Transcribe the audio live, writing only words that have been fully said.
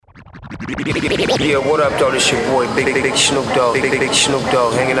Yeah, what up, though? This your boy, Big Snoop Dogg. Big Snoop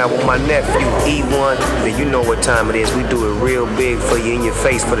Dogg, hanging out with my nephew, E1. Then you know what time it is. We do it real big for you in your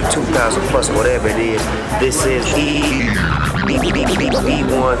face for the 2,000 plus, whatever it is. This is E1,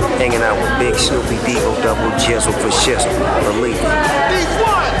 hanging out with Big Snoopy D-O double jizzle for shizzle. Believe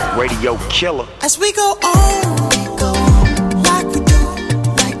it. Radio killer. As we go on, like we do.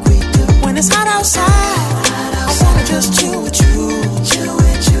 When it's hot outside, I wanna just chill with you.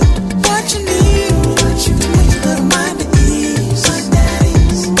 What you need, put your little mind at ease.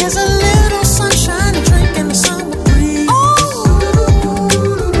 There's a little sunshine to drink in the summer breeze. Oh,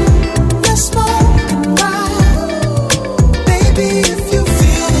 let's smoke and ride, baby. If you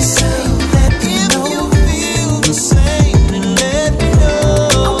feel the same, let me know. If you feel the same, then let me know.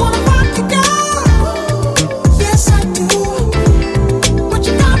 I wanna rock you, girl. Yes, I do. What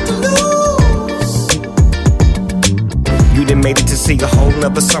you got to lose? You done made it to see a whole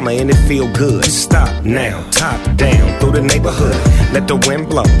nother summer and it feel good. Stop now, top down through the neighborhood. Let the wind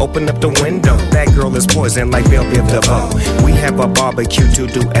blow, open up the window. That girl is poison like Belleville DeVoe. We have a barbecue to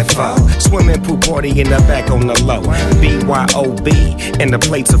do FO. Swimming pool party in the back on the low. BYOB, and the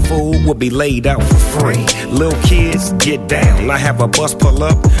plates of food will be laid out for free. Little kids, get down. I have a bus pull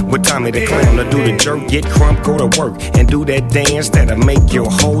up with Tommy the Clown to do the jerk, get crump, go to work, and do that dance that'll make your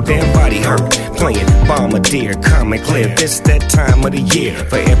whole damn body hurt. Playing Bombardier, calm and clear. This that time of the year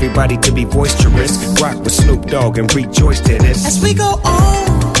for everybody to be boisterous. Rock with Snoop Dogg and rejoice to this. As we go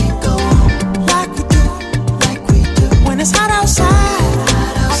on, like we do. When it's hot outside,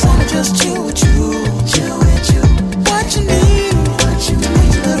 I wanna just chill with you. What you need, put your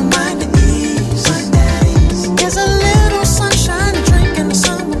little mind at ease. There's a little sunshine to drink in the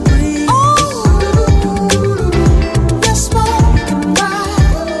summer breeze. Oh, let's smoke and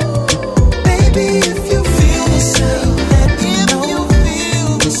ride, baby. If you feel the same, let me know. If you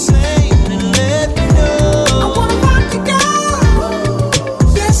feel the same, then let me know. I wanna rock you, girl.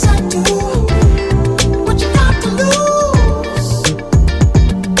 Yes, I do. What you got to lose?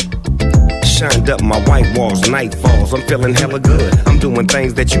 Shined up my white walls, night falls. I'm feeling hella good. I'm doing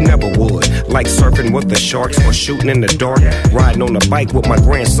things that you never would, like surfing with the sharks or shooting in the dark. Riding on a bike with my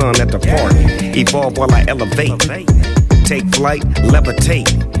grandson at the park. Evolve while I elevate. Take flight, levitate.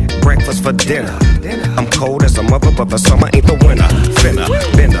 Breakfast for dinner. I'm cold as a mother, but the summer ain't the winter. Finna,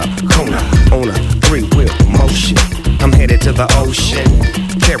 bender, Kona, on a 3-wheel motion. I'm headed to the ocean.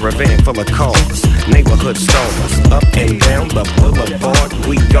 Caravan full of cars, neighborhood stores. Up and down the boulevard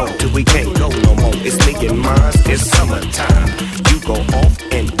we go till we can't go no more. It's me and mine, it's summertime. You go off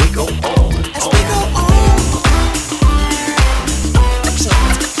and we go on. As we go on,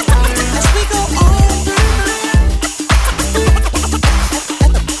 as we go on,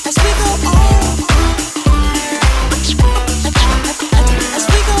 as we go on, as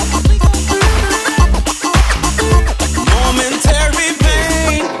we go on. Momentary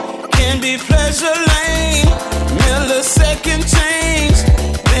pain can be pleasure lane. Millisecond change,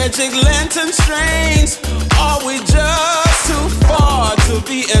 magic lantern strains. Are we just too far to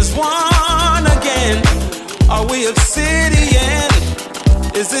be as one again? Are we obsidian?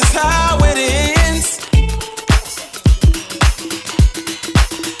 Is this how it ends?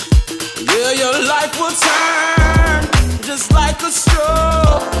 Yeah, your life will turn just like a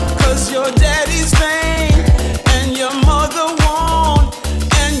straw. 'Cause your daddy's vain and your mother won't,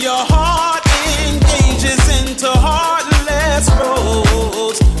 and your heart engages into heartless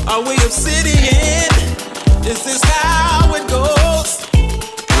roads. Are we obsidian? Is this how it goes?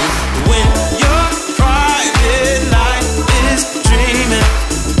 When your private life is dreaming,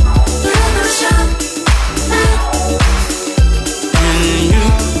 and you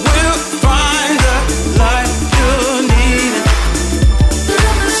will find the life you need.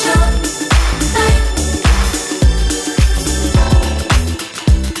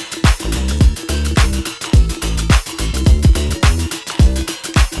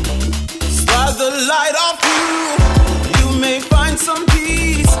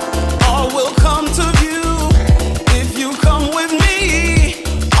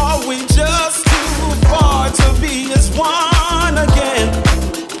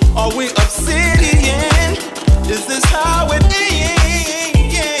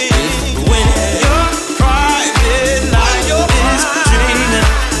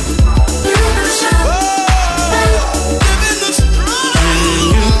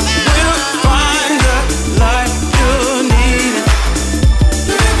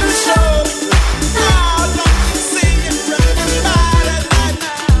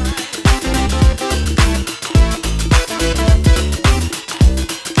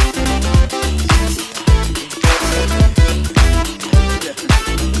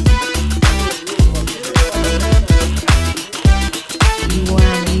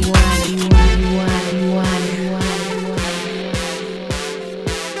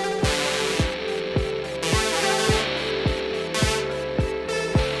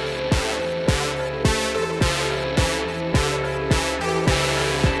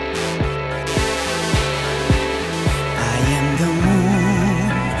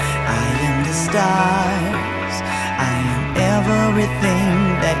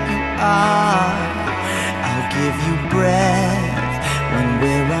 are. I'll give you breath when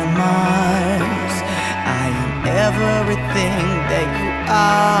we're on Mars. I am everything that you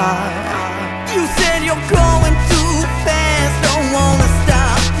are. You said you're going too fast, don't wanna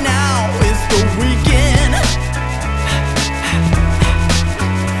stop now. It's the weekend.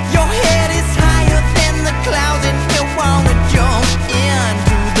 Your head is higher than the clouds and you wanna jump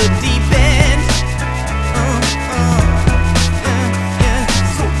into the deep end.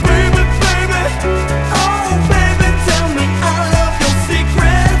 So baby, baby, oh baby, tell me all of your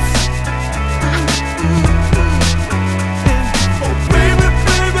secrets. Oh baby,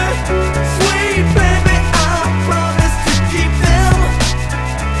 baby, sweet baby, I promise to keep them.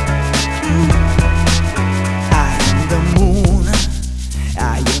 I am the moon, I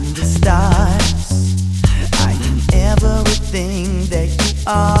am the stars, I am everything that you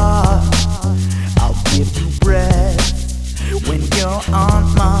are. I'll give you breath when you're on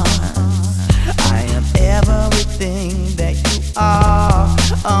Mars. I am everything that you are.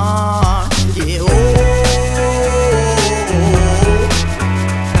 Yeah,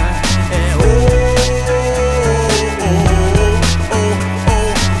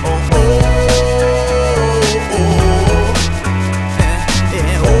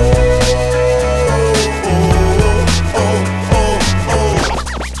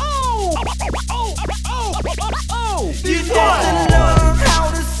 oh, you have to learn how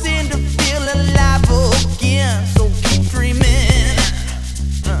to sin to feel alive again. So keep dreaming.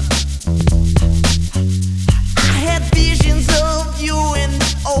 I had visions of you in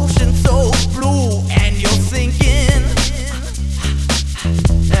the ocean so blue, and you're sinking.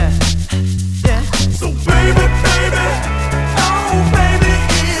 So baby, baby, oh baby,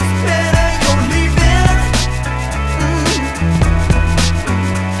 it's better you're leaving.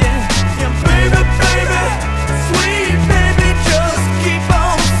 Yeah, baby, baby, sweet baby, just keep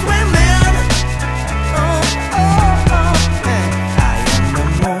on swimming. I am the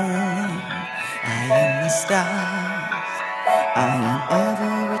moon, I am the stars, I am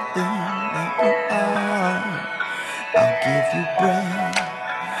everything that you are. I'll give you breath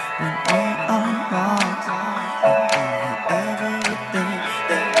when we're on Mars. I am everything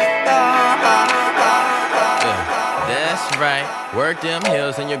that you are. That's right. Work them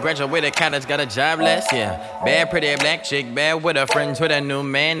hills and you graduated college, got a job last year. Bad, pretty black chick, bad with her friends, with a new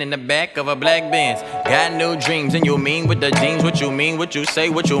man in the back of a black Benz. Got new dreams and you mean with the jeans, what you mean, what you say,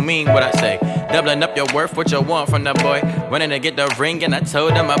 what you mean, what I say. Doubling up your worth, what you want from the boy. Running to get the ring and I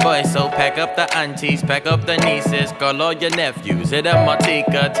told him my boy. So pack up the aunties, pack up the nieces, call all your nephews. Hit up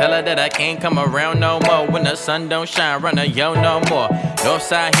Martika, tell her that I can't come around no more. When the sun don't shine, run a yo no more. North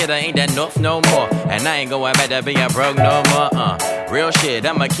side hitter, ain't that north no more. And I ain't going back to being broke no more, Real shit,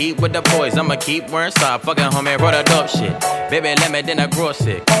 I'ma keep with the boys, I'ma keep wearing soft. Fucking homie, wrote a dope shit. Baby, let me then I grow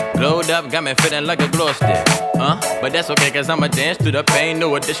sick. Glowed up, got me feeling like a glow stick. But that's okay, cause I'ma dance through the pain.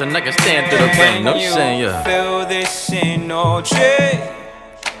 No addition, I can stand through the pain. No saying, yeah. Feel this energy.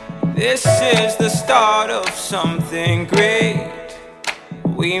 This is the start of something great.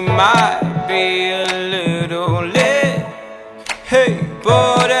 We might be a little late, hey,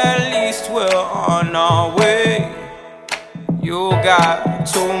 but at least we're on our way. You got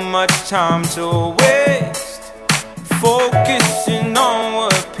too much time to waste, focusing on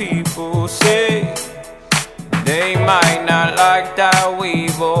what people say. They might not like that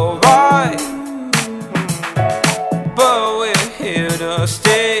we've arrived, but we're here to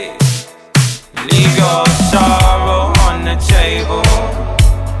stay. Leave your sorrow on the table.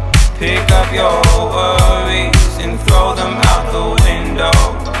 Pick up your worries and throw them out the window.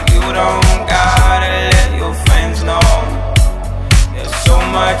 You don't gotta let your friends know. There's so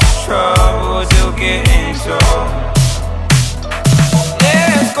much trouble to get into.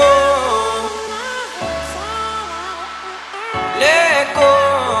 Let's go. Let go.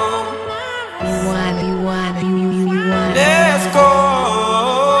 Let's go.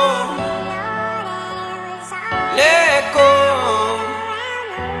 Let go.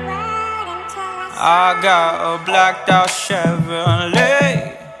 I got a blacked out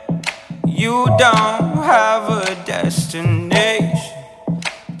Chevrolet. You don't have a destination.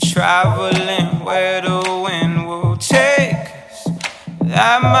 Traveling where the wind will take us.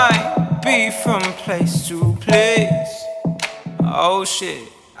 That might be from place to place. Oh shit,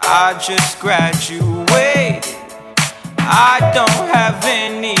 I just graduated. I don't have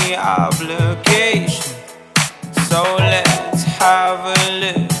any obligation. So let's have a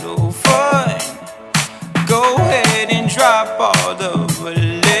little fun. Go ahead and drop all the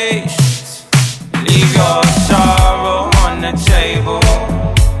relations. Leave your sorrow on the table.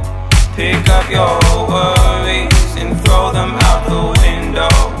 Pick up your worries and throw them out the window.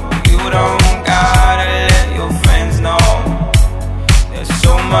 You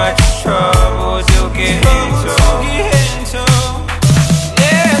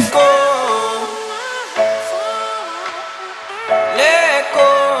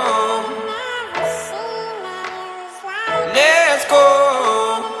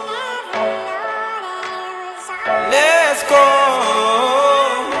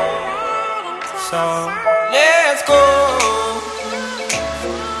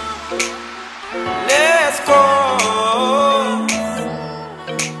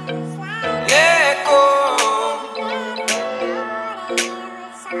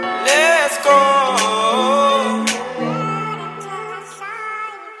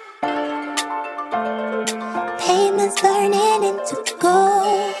diamonds burning into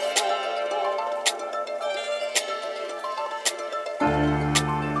gold.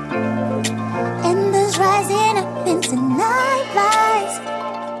 Embers rising up into night lights.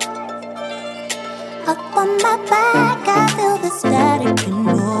 Up on my back, I feel the static and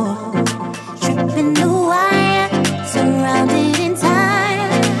more. Tripping the wire, surrounded in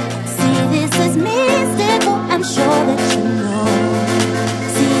time. See, this is mystical, I'm sure that you know.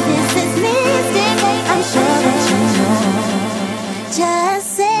 See, this is mystical, I'm sure that you know. Just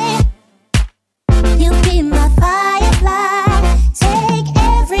say, you be my firefly. Take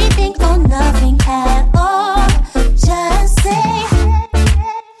everything or nothing at all. Just say,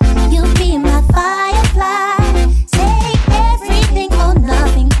 you be my firefly. Take everything or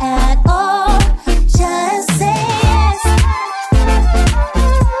nothing at all. Just say yes.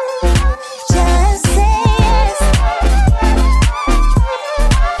 Just say yes.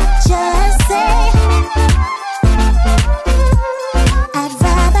 Just say, I'd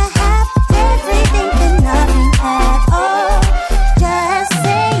rather have everything than nothing at all. Just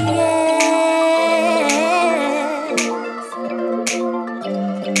say yes.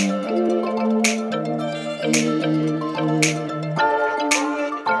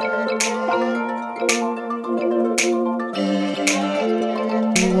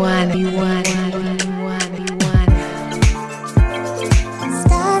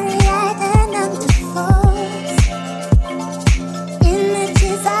 Starry-eyed and underfolds.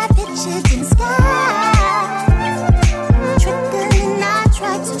 Images I pictured in skies. Trickling, I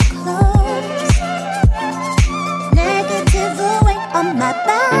try to close. Negative weight on my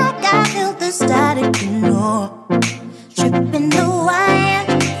back, I feel the static and more. Tripping the wire,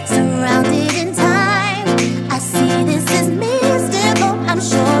 surrounded in time. I see this is mystical, I'm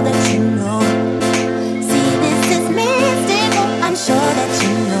sure that you know. See, this is mystical, I'm sure that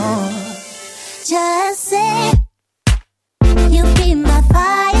you know. Just say, you be my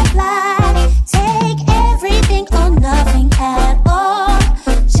firefly. Take everything or nothing at all.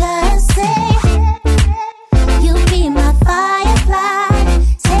 Just say, you be my firefly.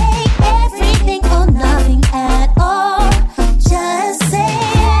 Take everything or nothing at all. Just say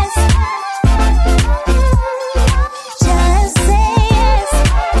yes. Just say yes.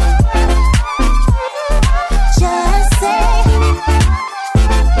 Just say,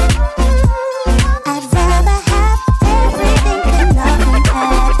 I'd rather have everything than nothing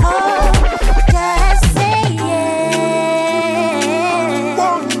at all. Just say yes.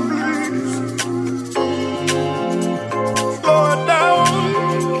 Won't you please slow it down?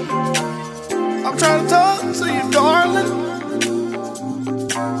 I'm trying to talk to you, darling.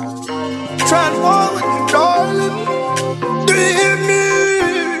 Trying to walk with you, darling. Do you hear me?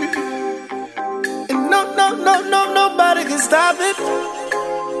 And nobody can stop it.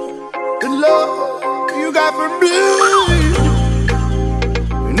 The love you got for me.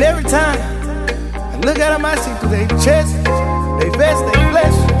 And every time I look at them, I see through their chest, they vest, they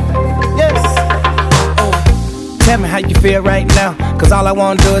flesh. Yes. Tell me how you feel right now, cause all I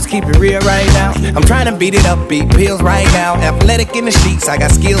wanna do is keep it real right now. I'm trying to beat it up, beat pills right now. Athletic in the sheets, I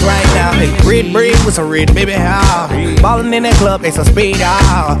got skills right now. Hey, red bread with some red baby, how? Ballin' in that club, they some speed,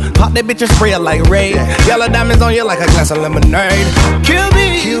 ah. Pop that bitch and spray it like raid. Yellow diamonds on you like a glass of lemonade. Kill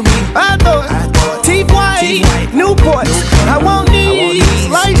me, I thought. Teeth white, Newports. I want these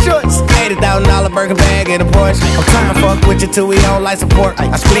light shorts. $80,000 burger bag in a Porsche. I'm trying to fuck with you till we on life support.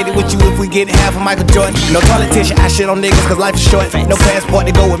 I split it with you if we get half of Michael Jordan. No politician, I shit on niggas cause life is short. No passport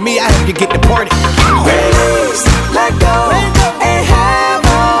to go with me, I help you get deported. Release, let go, and have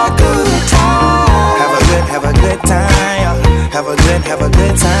a good time. Have a good time. Have a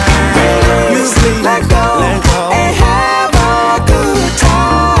good time. Release, let go, and have a good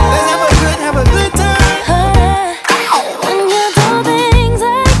time. Let's have a good time. When you do things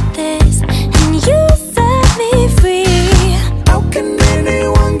like this and you set me free. How can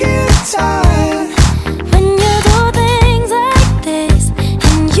anyone get tired? When you do things like this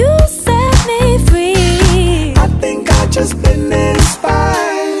and you set me free. I think I just been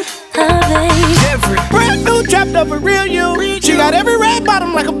inspired. Every brand new trapped up a real you. She got every red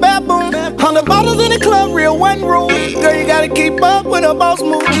bottom like a baboon. 100 bottles in the club, real one rule. Girl, you gotta keep up with a boss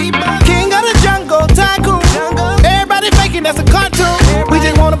move. King of the jungle, tycoon. Everybody faking, that's a cartoon. We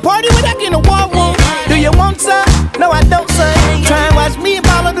just wanna party without getting a war room. Do you want some? No, I don't, son. Try and watch me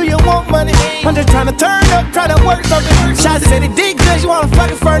ball, or do you want money? I'm just trying to turn up, try to work something. Shots said it did good, you wanna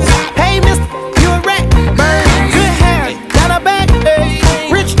fucking furnace. Hey, mister, you a rat. Burn, good hair, got a back. Hey.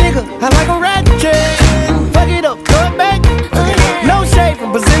 Rich nigga, I like a rat. Fuck it up, throw it back. No shade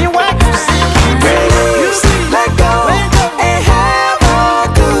from Brazilian wax. Release, let go, and have a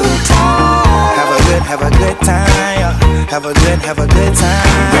good time. Have a good time. have a good time.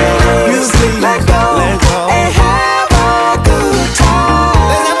 You please let go and have a good time.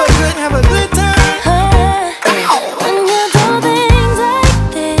 Let's have a good time. When you do things like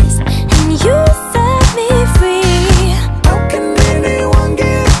this and you set me free, how can anyone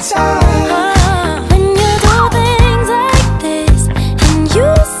get tired? when you do things like this and you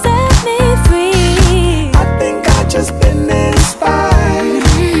set me free, I think I just been inspired.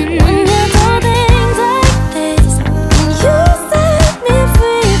 when you do things like this and you set me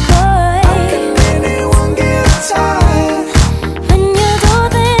free, boy, How can anyone get tired? when you do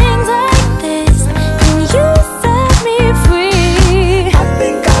things like this and you set me free, I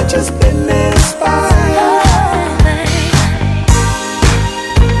think I just been inspired.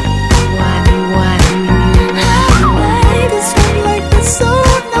 This feel like it's so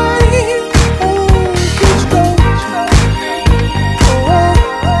nice. Oh, let's go. Oh,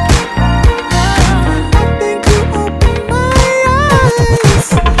 I think you opened my eyes.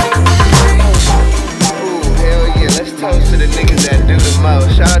 Ooh, hell yeah, let's toast to the niggas that do the most.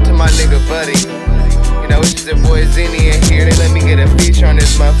 Shout out to my nigga Buddy. You know, it's just the boy Zinni in here. They let me get a feature on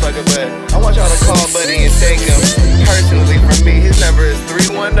this motherfucker, but I want y'all to call Buddy and take him personally from me. His number is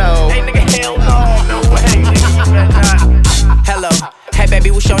 310. Hey nigga, hell no way. Hello, hey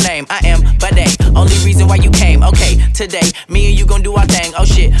baby, what's your name? I am Buddy. Only reason why you came, okay, today, me and you gon' do our thing. Oh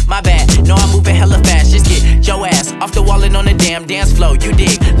shit, my bad, no I'm moving hella fast. Just get your ass off the wall and on the damn dance floor. You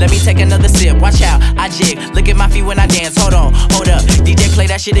dig, let me take another sip, watch out, I jig. Look at my feet when I dance, hold on, hold up. DJ play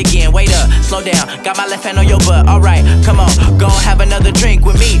that shit again, wait up, slow down. Got my left hand on your butt, alright, come on. Go and have another drink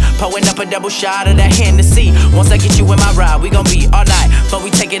with me. Pouring up a double shot of that Hennessy. Once I get you in my ride, we gon' be all night, but we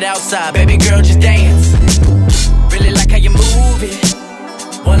take it outside. Baby girl, just dance. Really like how you move it.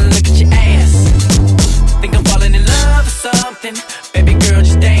 Wanna look at your ass. Think I'm falling in love or something. Baby girl,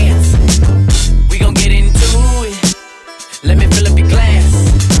 just dance. We gon' get into it. Let me fill up your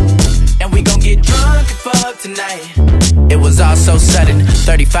glass. And we gon' get drunk and fuck tonight. It was all so sudden.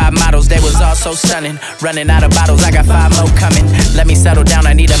 35 models, they was all so stunning. Running out of bottles, I got 5 more coming. Let me settle down,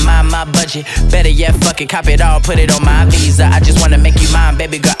 I need to mind my budget. Better yet, fuck it, cop it all, put it on my visa. I just wanna make you mine,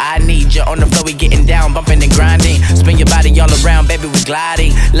 baby girl, I need you. On the floor, we getting down, bumping and grinding. Spin your body all around, baby, we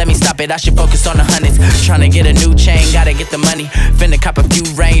gliding. Let me stop it, I should focus on the hundreds. Tryna get a new chain, gotta get the money. Finna cop a few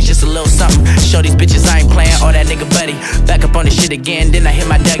range, just a little something. Show these bitches I ain't playing, all that nigga buddy. Back up on this shit again, then I hit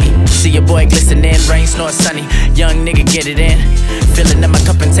my Dougie. See your boy glistening, rain, snow, sunny. Young nigga, get it in. Filling up my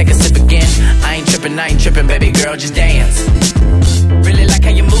cup and take a sip again. I ain't tripping, baby girl, just dance. Really like how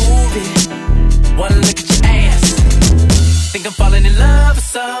you move it. Wanna look at your ass. Think I'm falling in love or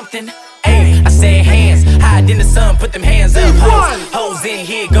something. Ayy, I said hands, hide in the sun, put them hands up. Hoes in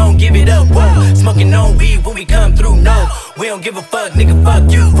here, gon' give it up. Whoa, smoking on weed when we come through. No, we don't give a fuck, nigga, fuck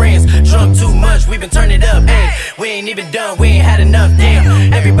you, friends. Drunk too much, we been turning up. Ayy, we ain't even done, we ain't had enough.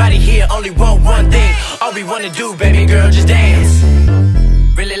 Damn, everybody here only want one thing. All we wanna do, baby girl, just dance.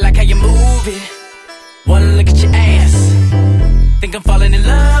 Really like how you move it. Wanna look at your ass. Think I'm falling in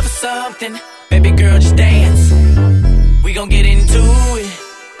love or something. Baby girl, just dance. We gon' get into it.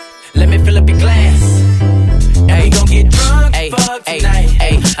 Let me fill up your glass. And we gon' get drunk, fuck tonight.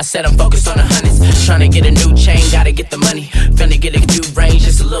 I said I'm focused on the hundreds. Tryna get a new chain, gotta get the money. Finna get a few range,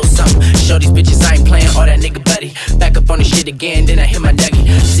 just a little something. Show these bitches I ain't playing, all that nigga buddy. Back up on this shit again, then I hit my Dougie.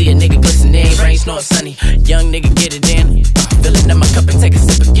 See a nigga glistening, rain, snow, sunny. Young nigga, get it in. Filling up my cup and take a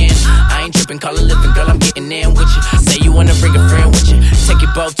sip again. I ain't tripping, call a living, girl, I'm getting in with you. Say you wanna bring a friend with you. Take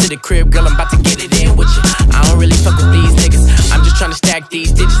it both to the crib, girl, I'm about to get it in with you. I don't really fuck with these niggas. I'm just tryna stack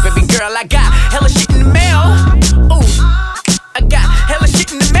these digits, baby girl, I got hella shit in the mail. Ooh, I got hella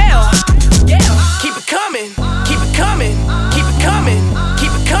shit in the mail. Yeah, keep it coming, keep it coming, keep it coming,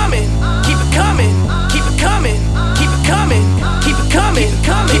 keep it coming, keep it coming, keep it coming, keep it coming, keep it coming,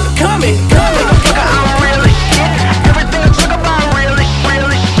 keep it coming, coming. I'm really shit. Everything you talk about really,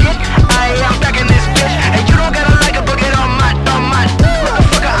 really shit. I am back in this bitch, and you don't gotta like it, but get on my,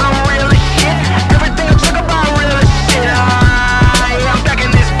 motherfucker. I'm really shit. Everything you talk about really shit. I am back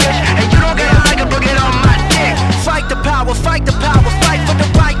in this bitch, and you don't gotta like it, but get on my dick. Fight the power, fight for the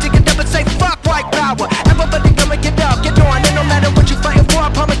right to get up and say fuck white power. Everybody come and get up, get on, and no matter what you fighting for, I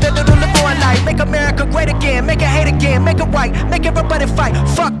promise that it'll live on life. Make America great again, make it hate again, make it right, make everybody fight.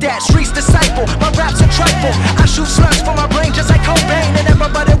 Fuck that, streets disciple, my rap's a trifle. I shoot slugs for my brain just like Cobain, and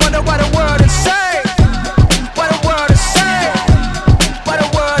everybody wonder what the word is say. What the word is say. What the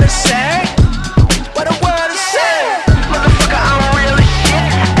word is say. What the word is say. Motherfucker, I'm really shit.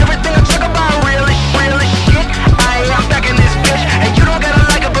 Everything I talk about really, really shit. I am back in this bitch, and you don't gotta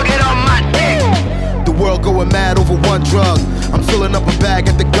like it, but get on my dick. The world going mad over one drug. I'm filling up a bag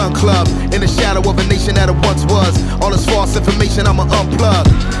bag at the gun club. In the shadow of a nation that it once was. All this false information, I'ma unplug.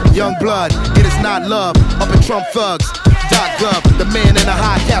 Young blood, it is not love. Up in Trump thugs. Dogg, the man in a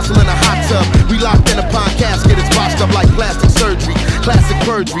high castle in a hot tub. We locked in a pine casket, it's botched up like plastic surgery. Classic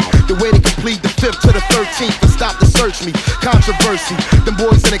perjury, the way to complete the 5th to the 13th and stop to search me. Controversy, them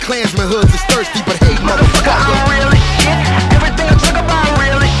boys in the Klansman hoods is thirsty, but hey, motherfucker, I'm really shit. Everything I talk about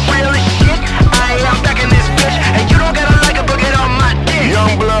really shit. I am back in this bitch, and you don't gotta like it, but get on my dick.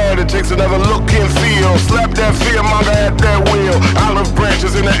 Young blood, it takes another look and feel. Slap that fearmonger at that wheel. Olive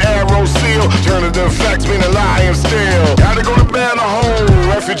branches in the arrow seal. Alternative facts mean a lie and still. Gotta go to ban a whole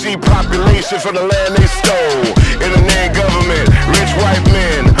refugee population for the land they stole. In the name government, rich white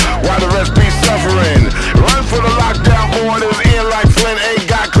men, while the rest be suffering. Run for the lockdown borders, in like Flint ain't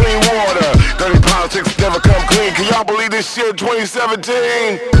got clean water. Dirty politics never come clean. Can y'all believe this shit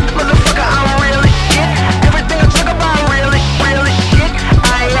 2017? Motherfucker, I'm really shit. Everything I talk about really shit.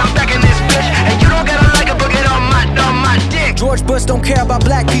 I am back in this bitch, and you don't gotta like it, but get on my dick. George Bush don't care about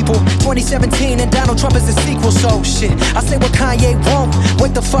black people. 2017 and Donald Trump is the sequel, so shit. I say what Kanye won't.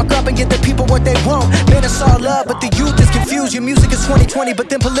 Wake the fuck up and get the people what they want. Man, it's all love, but the youth is confused. Your music is 2020, but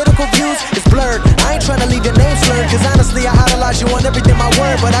then political views is blurred. I ain't tryna leave your name slurred, cause honestly I idolize you on everything my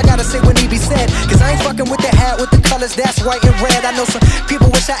word. But I gotta say what need be said, cause I ain't fucking with the hat with the colors that's white and red. I know some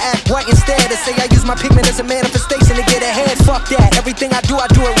people wish I act white instead, and say I use my pigment as a manifestation to get ahead. Fuck that, everything I do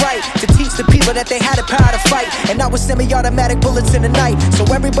it right. To teach the people that they had the power to fight. And not with semi-automatic bullets in the night. So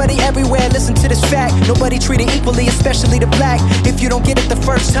everybody everywhere listen to this fact. Nobody treated equally, especially the black. If you don't get it the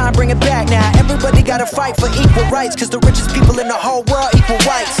first time, bring it back. Now everybody gotta fight for equal rights, cause the richest people in the whole world equal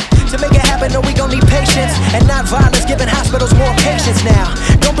rights. To make it happen, no, we gon' need patience and not violence, giving hospitals more patience now.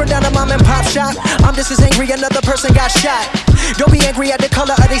 Don't burn down a mom and pop shop. I'm just as angry another person got shot. Don't be angry at the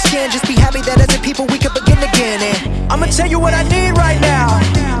color of their skin, just be happy that as a people we can begin again. And I'ma tell you what I need right now.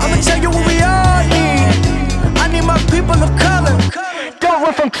 I'ma tell you what we all need. I need my people of color. Don't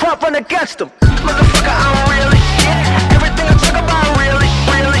run from Trump, run against them. Motherfucker, I'm really shit. Everything I talk about really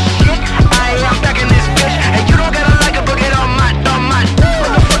shit. I am back in this bitch, and you don't gotta like it, but get on my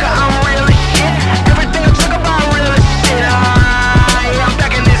motherfucker, I'm really shit. Everything I talk about really shit. I am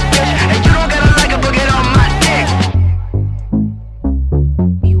back in this bitch, and you don't gotta like it, but get on my dick.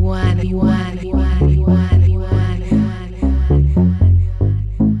 You want.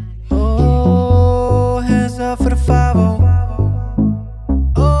 Oh, hands up for the 5-0.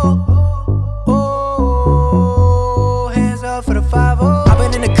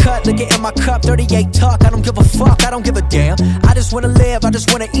 Liquor in my cup, 38 talk, I don't give a fuck, I don't give a damn. I just wanna live, I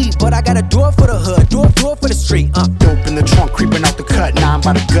just wanna eat, but I gotta do it for the hood, do it for the street. Dope in the trunk, creeping out the cut, 9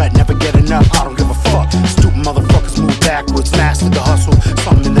 by the gut, never get enough, I don't give a fuck. Stupid motherfuckers move backwards, master the hustle,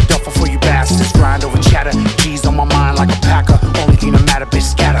 something in the duffel for you bastards. Grind over chatter, G's on my mind like a packer, only thing that matter, bitch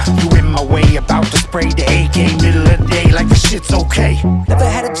scatter. You in my way, about to spray the AK, middle of the day, like the shit's okay. Never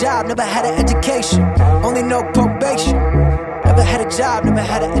had a job, never had an education, only know probation. Never had a job, never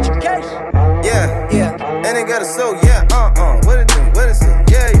had an education. Yeah, and they got a soul, yeah, what it do, what it say,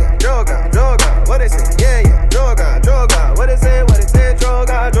 yeah, droga, what it say, yeah, droga, what it say,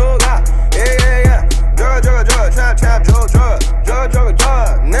 droga, yeah, droga, trap, droga,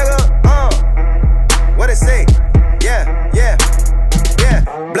 nigga, what it say, yeah.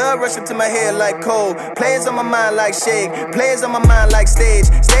 Blood rushing to my head like cold. Players on my mind like shake. Players on my mind like stage.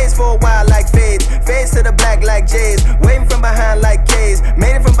 Stays for a while like fades. Fades to the black like J's. Waving from behind like K's.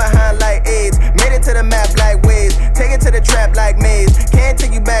 Made it from behind like AIDS. Made it to the map like waves. Take it to the trap like maze. Can't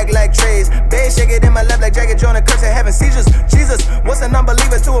take you back like trays. Bass shake it in my left like Jagger Jonah. Curse and having seizures. Jesus, what's an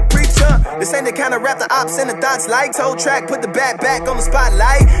unbeliever to a preacher? This ain't the kind of rap the ops and the dots like. Toe track, put the bat back on the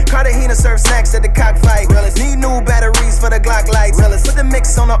spotlight. Cartagena serve snacks at the cockfight. Need new batteries for the Glock lights. Put the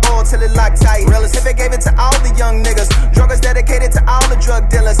mix on the oil till it lock tight. If it gave it to all the young niggas. Druggers dedicated to all the drug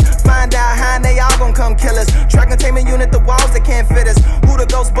dealers. Find out how and they all gon' come kill us. Track containment unit, the walls that can't fit us. Who the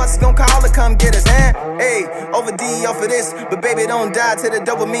Ghostbusters gon' call to come get us, eh? Hey, over D off of this. But baby, don't die till the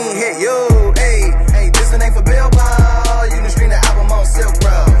dopamine hit you. Hey, this one ain't for Billboard. You can stream the album on Silk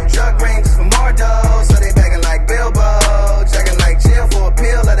Road. Drug ranges for more dough. So they begging like Bilbo. Checking like chill for a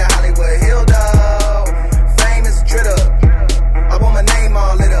pill of the Hollywood Hill dog. Fame is a tritter. I want my name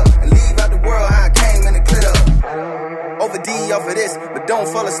all lit up and leave out the world how I came in the clit up. Over D off of this, but don't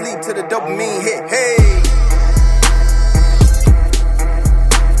fall asleep till the dopamine hit. Hey.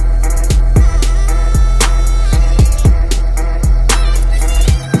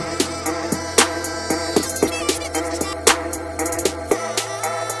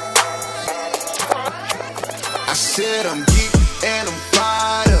 I said I'm geek and I'm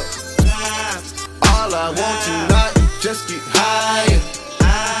fired up. All I want tonight, just get higher.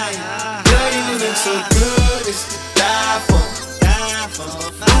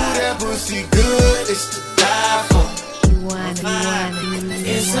 Ooh, that pussy good, it's to die for.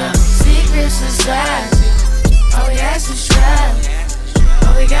 It's a secret society. All we ask is try.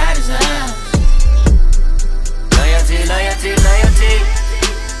 All we got is love. Loyalty, loyalty, loyalty.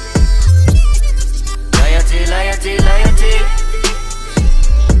 Loyalty, loyalty, loyalty.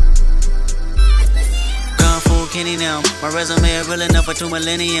 Kenny now. My resume is real enough for 2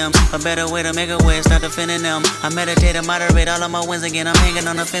 millenniums. A better way to make a way, start defending them. I meditate and moderate all of my wins again. I'm hanging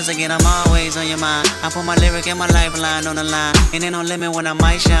on the fence again, I'm always on your mind. I put my lyric and my lifeline on the line. And ain't no limit when I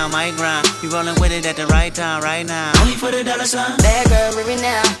might shine, might grind. You rolling with it at the right time, right now. Only for the dollar sign. Bad girl, leave it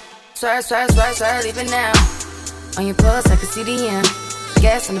now. Swear, swear, swear, swear, leave it now. On your pulse, I can see the end.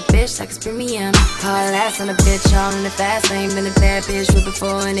 Gas on the bitch like it's premium. Hard ass on the bitch, all in the fast lane. Been a bad bitch with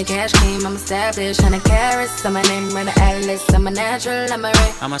before and the cash came. I'm established, 100 carats. I'm my name, run the atlas. I'm a natural, I'm a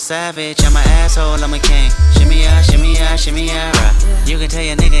ray. I'm a savage, I'm an asshole, I'm a king. Shimmy out, shimmy out, shimmy out, right. You can tell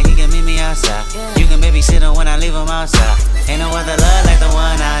your nigga he can meet me outside. You can babysit him when I leave him outside. Ain't no other love like the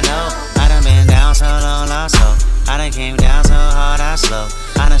one I know. I done been down so long, lost so. I done came down so hard, I slow.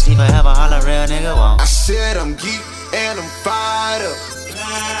 Honesty forever, all a real nigga won't. I said I'm geek and I'm fired up.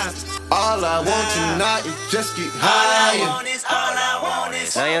 All I want tonight is just get higher. All I want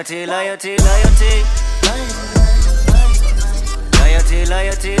is loyalty, loyalty, loyalty. Loyalty,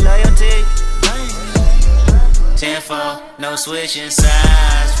 loyalty, loyalty. 10-4, no switching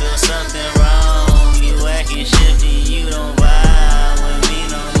sides. Feel something wrong. You acting shifty, you don't vibe with me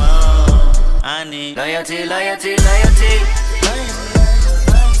no more. I need loyalty, loyalty, loyalty.